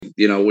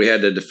we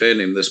had to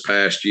defend him this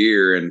past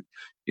year, and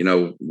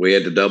we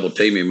had to double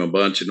team him a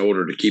bunch in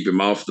order to keep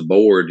him off the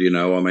board.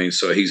 I mean,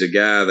 so he's a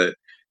guy that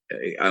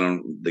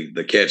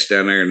the catch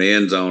down there in the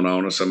end zone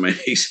on us. I mean,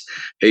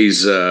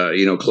 he's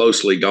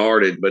closely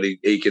guarded, but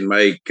he can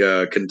make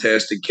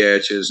contested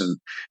catches, and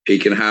he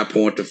can high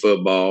point the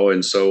football.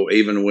 And so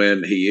even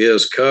when he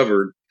is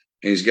covered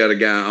and he's got a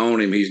guy on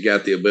him, he's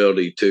got the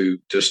ability to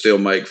still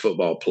make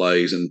football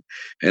plays.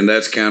 And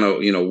that's kind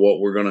of,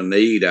 what we're going to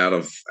need out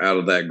of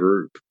that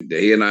group.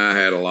 He and I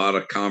had a lot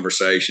of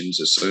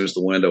conversations as soon as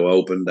the window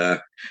opened. I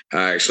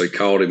actually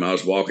called him. I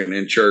was walking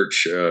in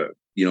church,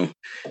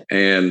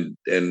 and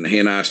he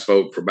and I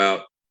spoke for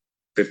about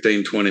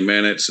 15, 20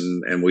 minutes,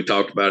 and we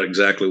talked about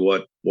exactly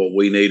what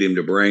we need him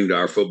to bring to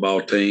our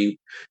football team,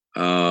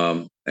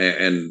 and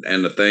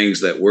the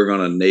things that we're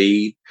going to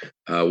need.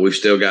 We've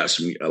still got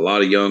a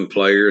lot of young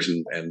players,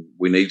 and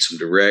we need some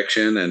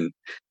direction,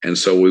 and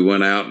so we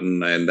went out,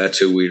 and that's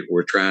who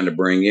we're trying to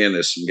bring in,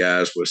 is some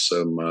guys with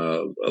some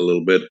a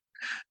little bit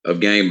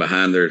of game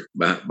behind their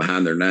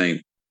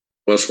name.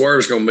 Well,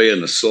 Swerve's going to be in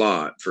the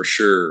slot for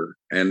sure,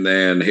 and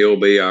then he'll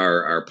be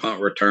our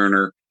punt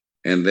returner,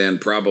 and then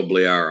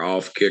probably our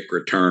off kick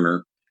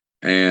returner,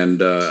 and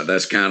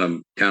that's kind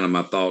of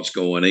my thoughts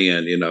going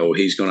in.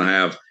 He's going to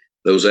have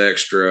those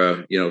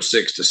extra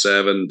 6 to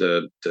 7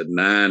 to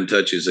 9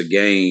 touches a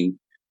game,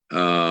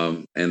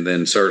 and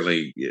then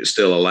certainly it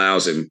still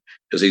allows him,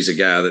 because he's a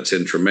guy that's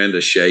in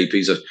tremendous shape.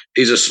 He's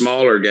a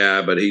smaller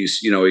guy, but he's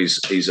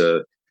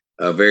a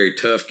very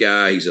tough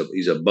guy. He's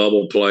a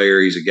bubble player.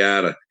 He's a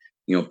guy to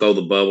throw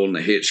the bubble and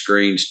the hit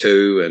screens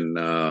too,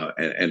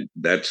 and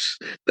that's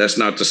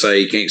not to say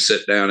he can't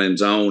sit down in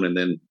zone and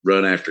then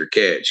run after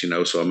catch.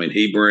 So I mean,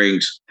 he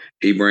brings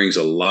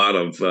a lot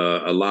of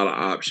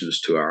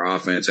options to our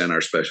offense and our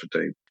special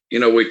team.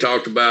 We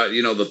talked about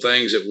the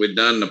things that we'd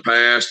done in the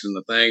past, and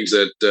the things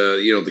that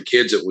the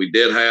kids that we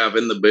did have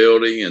in the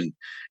building, and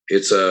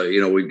it's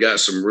we've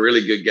got some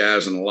really good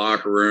guys in the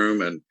locker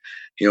room, and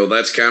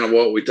that's kind of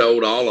what we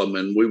told all of them.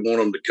 And we want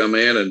them to come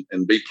in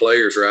and be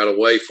players right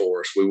away for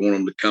us. We want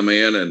them to come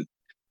in and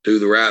do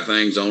the right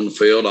things on the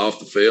field, off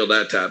the field,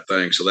 that type of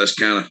thing. So that's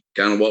kind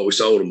of what we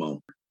sold them on.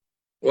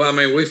 Well, I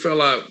mean, we feel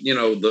like,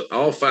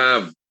 all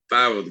five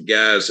of the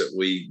guys that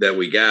we've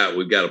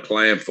got a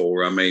plan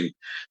for. I mean,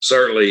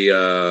 certainly 3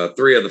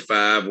 of the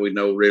 5 we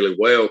know really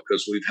well,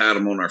 because we've had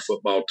them on our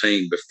football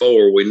team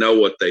before. We know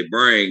what they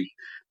bring,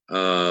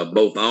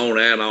 both on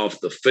and off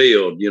the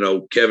field.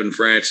 Kevin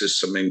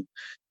Francis, I mean,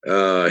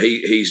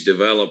 he's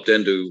developed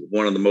into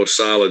one of the most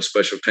solid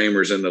special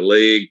teamers in the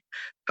league.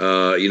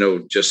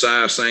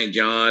 Josiah St.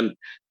 John,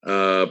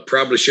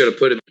 probably should have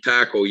put him in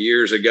tackle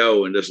years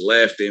ago and just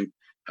left him.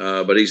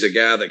 But he's a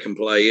guy that can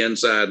play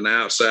inside and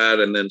outside.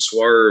 And then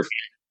Swerve,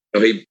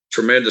 he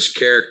tremendous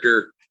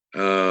character.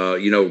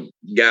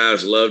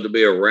 Guys love to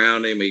be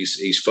around him.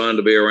 He's fun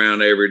to be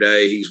around every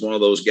day. He's one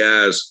of those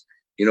guys,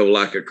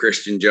 like a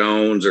Christian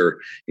Jones, or,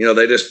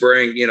 they just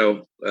bring,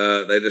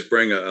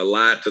 a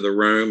light to the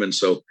room. And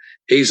so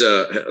he's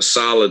a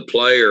solid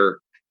player.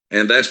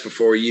 And that's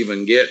before you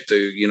even get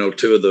to,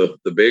 2 of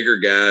the bigger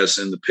guys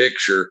in the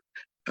picture,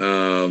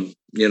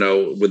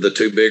 with the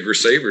 2 big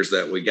receivers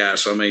that we got.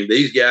 So, I mean,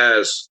 these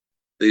guys,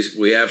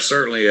 we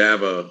certainly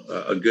have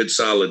a good,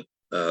 solid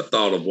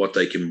thought of what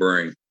they can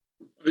bring.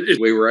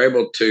 We were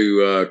able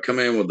to come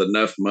in with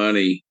enough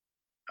money.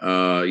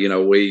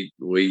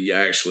 We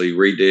actually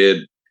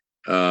redid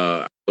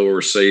a little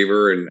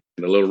receiver and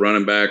the little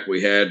running back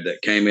we had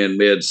that came in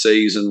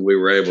mid-season. We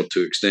were able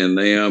to extend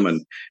them,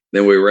 and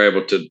then we were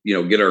able to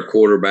get our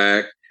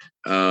quarterback.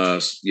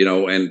 And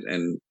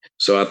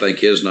so I think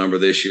his number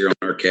this year on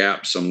our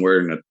cap somewhere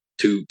in the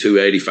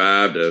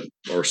 285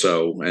 or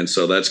so, and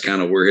so that's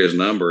kind of where his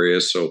number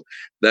is. So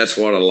that's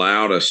what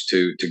allowed us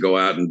to go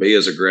out and be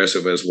as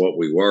aggressive as what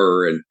we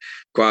were. And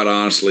quite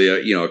honestly,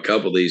 a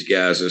couple of these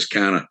guys just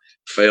kind of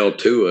fell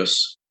to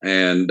us,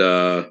 and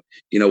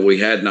we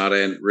had not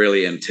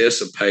really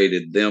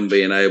anticipated them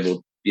being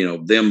able,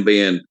 them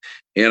being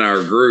in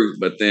our group.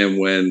 But then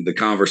when the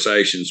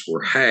conversations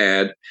were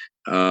had,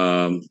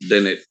 then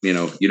it,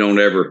 you don't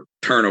ever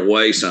turn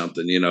away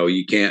something.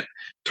 You can't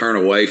turn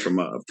away from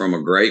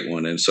a great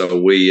one. And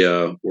so we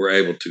were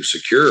able to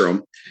secure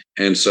them.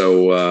 And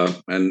so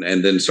and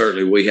then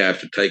certainly we have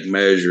to take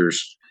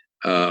measures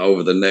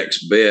over the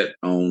next bit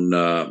on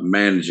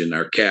managing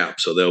our cap.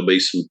 So there'll be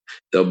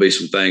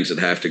some things that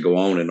have to go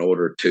on in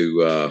order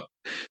to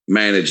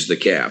manage the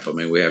cap. I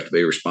mean, we have to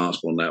be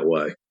responsible in that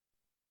way.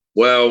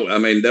 Well, I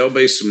mean, there'll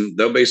be some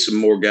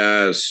more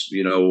guys,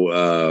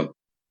 it'll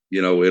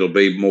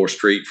be more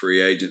street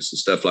free agents and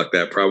stuff like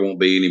that. Probably won't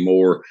be any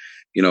more,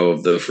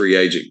 of the free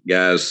agent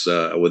guys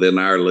within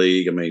our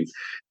league. I mean,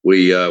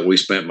 we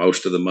spent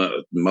most,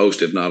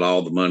 if not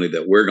all, the money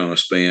that we're going to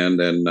spend,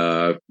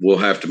 and we'll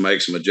have to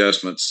make some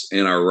adjustments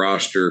in our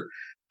roster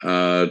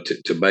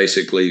to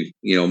basically,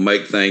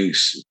 make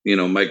things,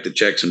 make the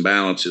checks and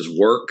balances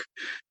work.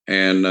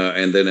 And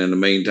then in the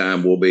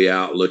meantime, we'll be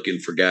out looking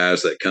for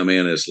guys that come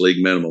in as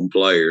league minimum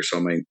players. So,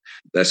 I mean,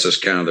 that's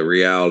just kind of the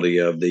reality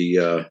of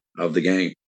the game.